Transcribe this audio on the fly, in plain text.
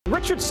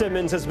Richard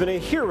Simmons has been a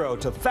hero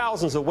to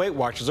thousands of Weight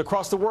Watchers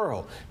across the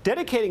world,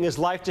 dedicating his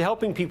life to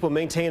helping people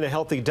maintain a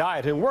healthy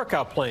diet and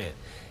workout plan.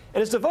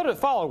 And his devoted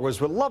followers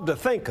would love to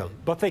thank him,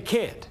 but they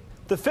can't.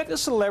 The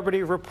fitness celebrity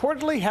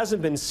reportedly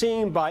hasn't been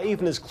seen by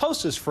even his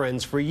closest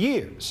friends for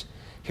years.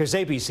 Here's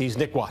ABC's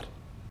Nick Watt.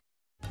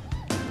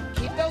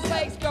 Keep those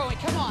legs going,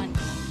 come on.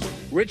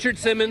 Richard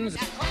Simmons,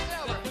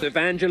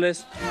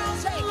 evangelist,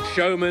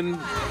 showman,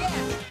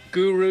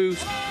 guru,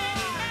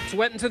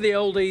 sweating to the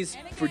oldies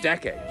for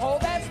decades.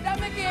 Hold that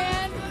stomach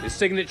in. His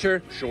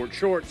signature, short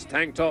shorts,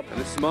 tank top,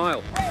 and a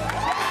smile.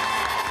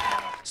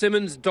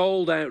 Simmons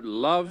doled out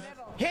love.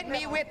 Hit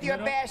me with your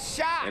best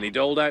shot. And he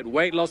doled out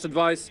weight loss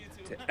advice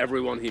to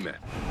everyone he met.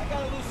 I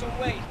gotta lose some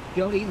weight.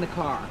 Don't eat in the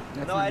car.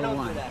 That's No, I number don't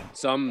one. do that.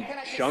 Some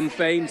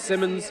shun-famed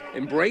Simmons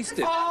embraced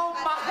it. Oh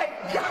my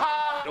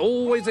God.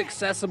 Always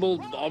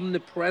accessible,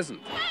 omnipresent.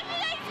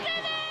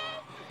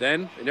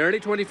 Then, in early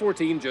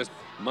 2014, just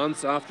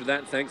months after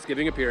that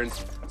Thanksgiving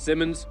appearance,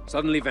 Simmons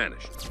suddenly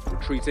vanished,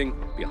 retreating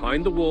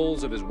behind the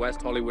walls of his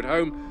West Hollywood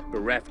home.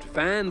 Bereft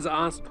fans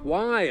asked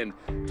why, and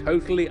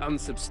totally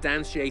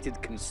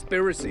unsubstantiated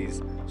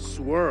conspiracies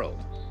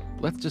swirled.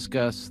 Let's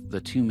discuss the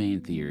two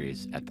main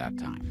theories at that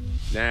time.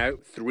 Now,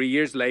 3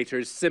 years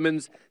later,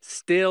 Simmons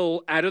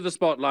still out of the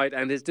spotlight,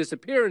 and his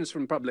disappearance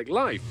from public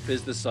life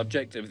is the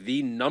subject of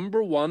the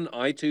 #1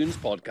 iTunes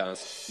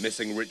podcast,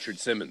 Missing Richard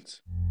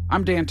Simmons.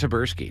 I'm Dan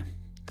Taberski.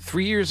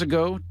 3 years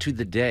ago to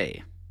the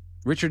day,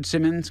 Richard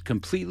Simmons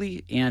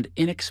completely and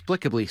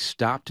inexplicably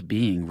stopped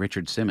being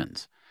Richard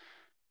Simmons.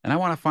 And I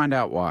want to find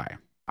out why.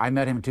 I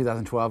met him in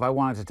 2012. I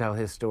wanted to tell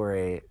his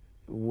story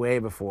way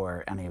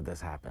before any of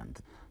this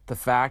happened. The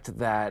fact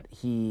that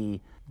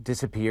he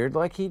disappeared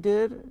like he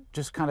did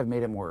just kind of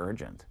made it more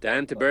urgent.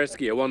 Dan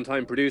Taberski, a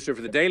one-time producer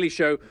for The Daily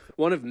Show,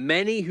 one of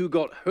many who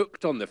got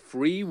hooked on the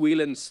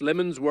freewheeling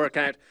Slimmons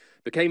workout,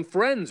 became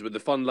friends with the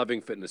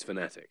fun-loving fitness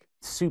fanatic.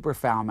 Super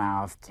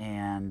foul-mouthed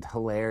and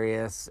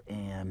hilarious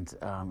and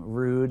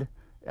rude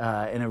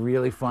in a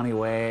really funny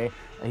way.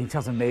 He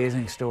tells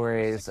amazing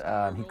stories.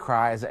 He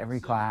cries at every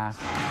class.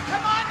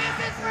 Come on,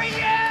 this is for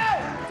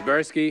you.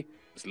 Taberski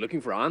was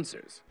looking for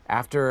answers.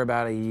 After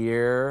about a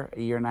year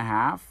and a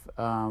half,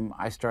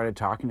 I started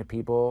talking to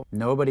people.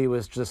 Nobody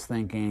was just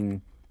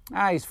thinking,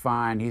 he's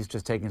fine, he's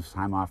just taking some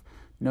time off.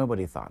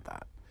 Nobody thought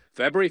that.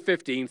 February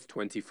 15th,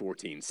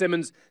 2014.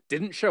 Simmons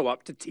didn't show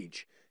up to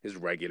teach his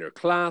regular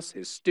class,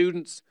 his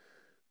students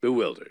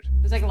bewildered.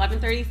 It was like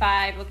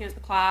 11:35, looking at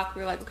the clock.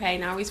 We were like, okay,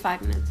 now he's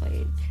 5 minutes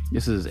late.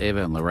 This is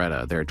Ava and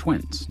Loretta. They're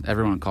twins.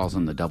 Everyone calls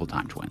them the double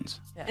time twins.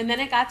 And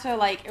then it got to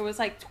it was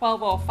like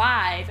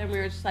 12:05, and we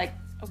were just like,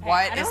 okay,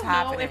 What I don't is know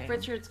happening? if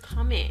Richard's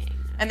coming.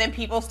 And then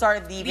people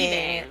started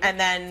leaving, and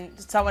then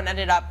someone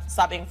ended up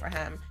subbing for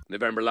him.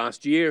 November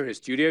last year, his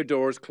studio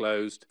doors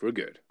closed for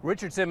good.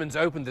 Richard Simmons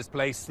opened this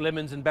place,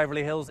 Slimmons in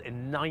Beverly Hills,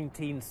 in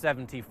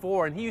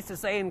 1974, and he used to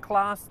say in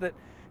class that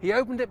he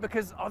opened it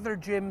because other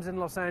gyms in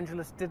Los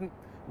Angeles didn't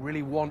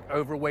really want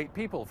overweight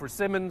people. For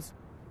Simmons,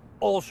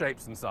 all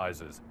shapes and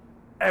sizes,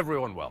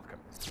 everyone welcome.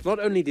 Not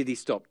only did he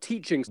stop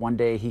teaching, One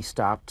day he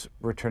stopped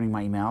returning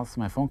my emails,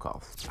 my phone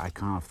calls. I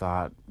kind of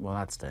thought, well,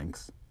 that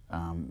stinks.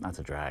 That's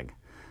a drag.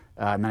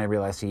 And then I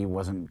realized he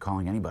wasn't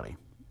calling anybody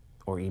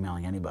or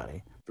emailing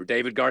anybody. for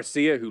David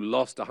Garcia, who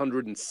lost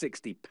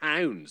 160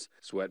 pounds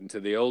sweating to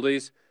the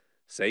oldies,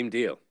 same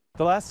deal.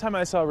 The last time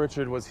I saw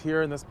Richard was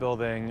here in this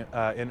building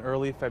in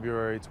early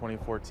February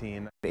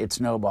 2014. It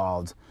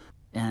snowballed,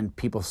 and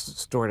people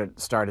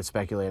started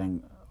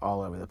speculating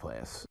all over the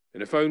place.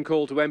 In a phone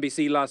call to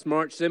NBC last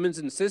March, Simmons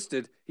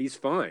insisted he's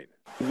fine.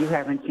 You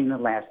haven't seen the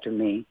last of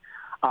me.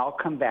 I'll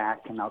come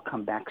back, and I'll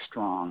come back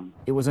strong.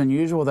 It was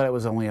unusual that it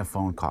was only a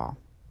phone call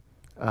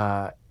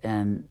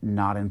and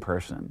not in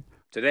person.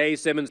 Today,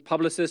 Simmons'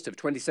 publicist of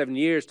 27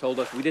 years told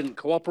us we didn't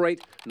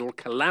cooperate nor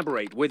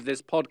collaborate with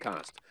this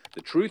podcast.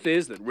 The truth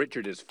is that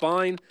Richard is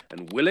fine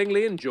and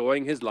willingly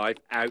enjoying his life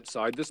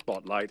outside the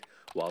spotlight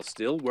while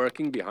still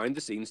working behind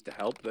the scenes to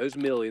help those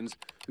millions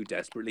who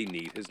desperately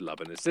need his love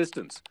and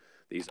assistance.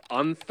 These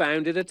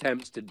unfounded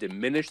attempts to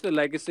diminish the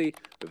legacy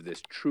of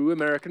this true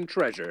American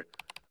treasure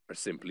are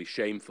simply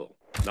shameful.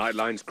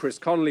 Nightline's Chris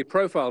Connolly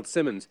profiled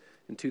Simmons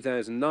in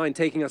 2009,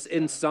 taking us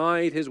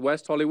inside his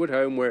West Hollywood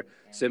home where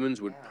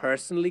Simmons would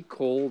personally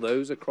call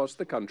those across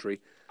the country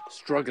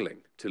struggling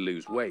to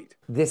lose weight.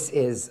 This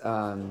is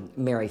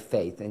Mary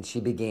Faith, and she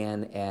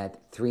began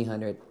at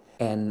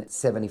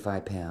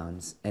 375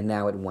 pounds, and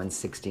now at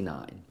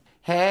 169.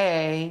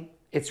 Hey,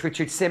 it's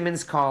Richard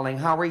Simmons calling.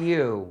 How are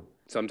you?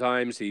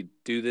 Sometimes he'd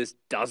do this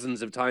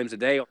dozens of times a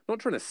day, not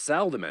trying to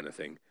sell them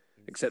anything,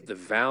 except the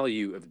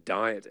value of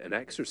diet and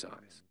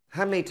exercise.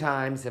 How many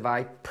times have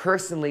I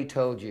personally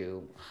told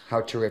you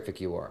how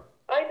terrific you are?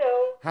 I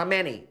know. How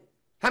many?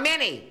 How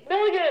many?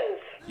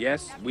 Millions!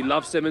 Yes, we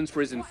love Simmons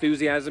for his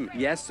enthusiasm.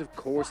 Yes, of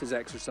course, his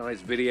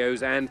exercise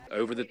videos and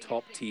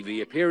over-the-top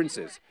TV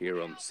appearances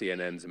here on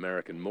CNN's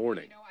American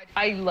Morning.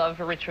 I love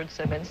Richard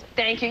Simmons.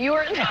 Thank you. You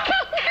are...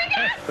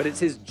 But it's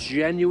his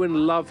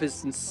genuine love, his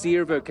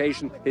sincere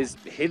vocation, his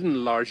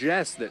hidden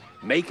largesse that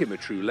make him a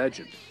true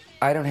legend.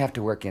 I don't have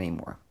to work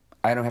anymore.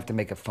 I don't have to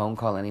make a phone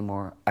call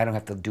anymore. I don't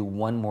have to do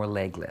one more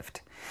leg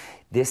lift.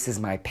 This is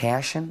my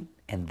passion,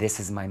 and this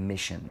is my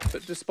mission.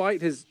 But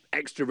despite his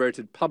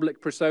extroverted public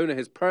persona,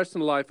 his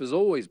personal life has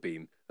always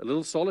been a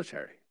little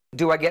solitary.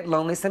 Do I get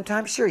lonely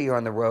sometimes? Sure, you're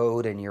on the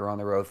road, and you're on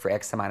the road for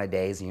X amount of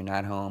days, and you're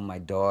not home. My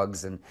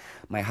dogs and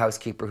my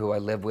housekeeper who I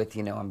live with,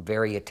 you know, I'm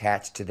very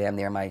attached to them.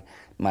 They're my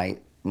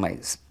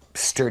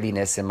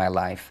sturdiness in my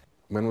life.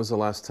 When was the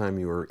last time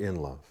you were in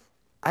love?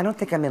 I don't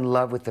think I'm in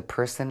love with the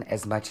person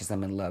as much as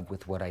I'm in love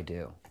with what I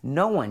do.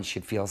 No one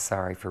should feel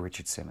sorry for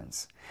Richard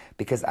Simmons,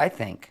 because I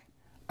think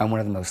I'm one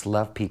of the most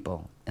loved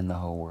people in the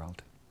whole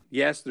world.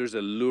 Yes, there's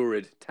a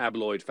lurid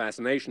tabloid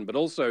fascination, but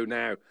also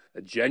now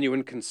a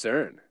genuine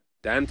concern.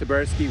 Dan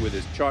Taberski, with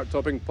his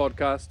chart-topping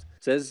podcast,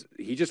 says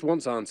he just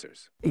wants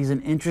answers. He's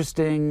an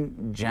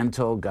interesting,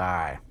 gentle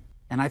guy.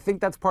 And I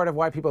think that's part of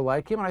why people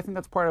like him, and I think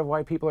that's part of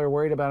why people are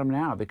worried about him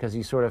now, because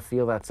you sort of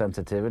feel that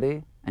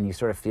sensitivity, and you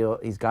sort of feel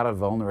he's got a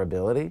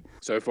vulnerability.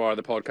 So far,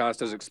 the podcast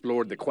has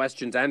explored the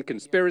questions and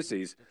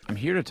conspiracies. I'm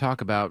here to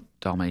talk about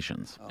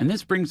Dalmatians. And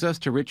this brings us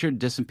to Richard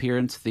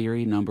disappearance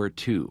theory number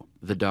 2,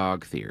 the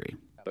dog theory.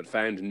 But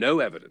found no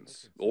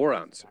evidence or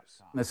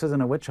answers. This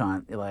isn't a witch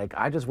hunt. Like,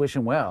 I just wish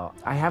him well.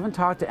 I haven't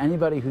talked to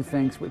anybody who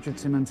thinks Richard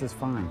Simmons is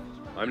fine.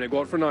 I'm Nick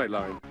Watt for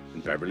Nightline in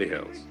Beverly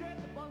Hills.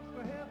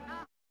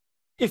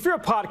 If you're a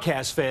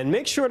podcast fan,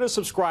 make sure to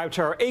subscribe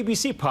to our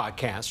ABC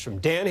podcasts from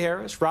Dan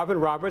Harris, Robin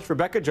Roberts,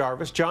 Rebecca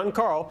Jarvis, John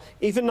Carl,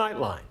 even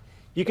Nightline.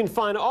 You can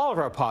find all of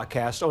our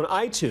podcasts on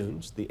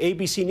iTunes, the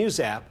ABC News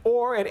app,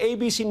 or at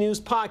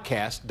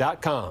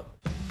abcnewspodcast.com.